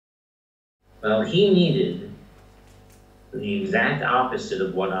Well, he needed the exact opposite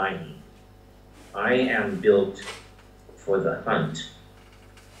of what I need. I am built for the hunt,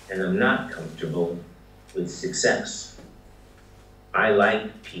 and I'm not comfortable with success. I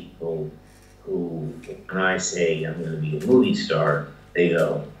like people who, when I say I'm going to be a movie star, they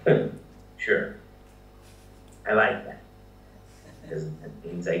go, sure. I like that, because that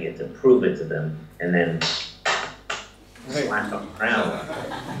means I get to prove it to them and then slap them around.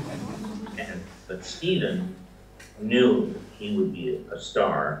 But Stephen knew he would be a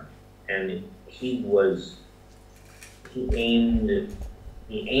star, and he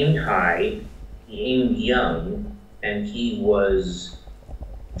aimed high, he aimed young, and he was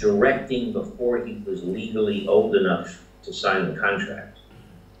directing before he was legally old enough to sign the contract.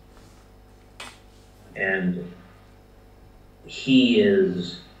 And he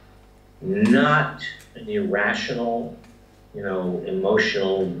is not an irrational,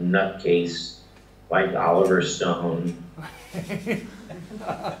 emotional nutcase like Oliver Stone.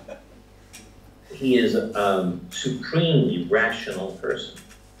 He is a supremely rational person.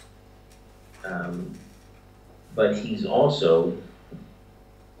 But he's also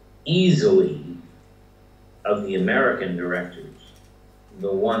easily, of the American directors,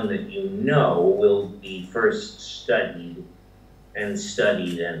 the one that will be first studied and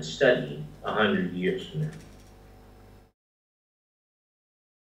studied and studied 100 years from now.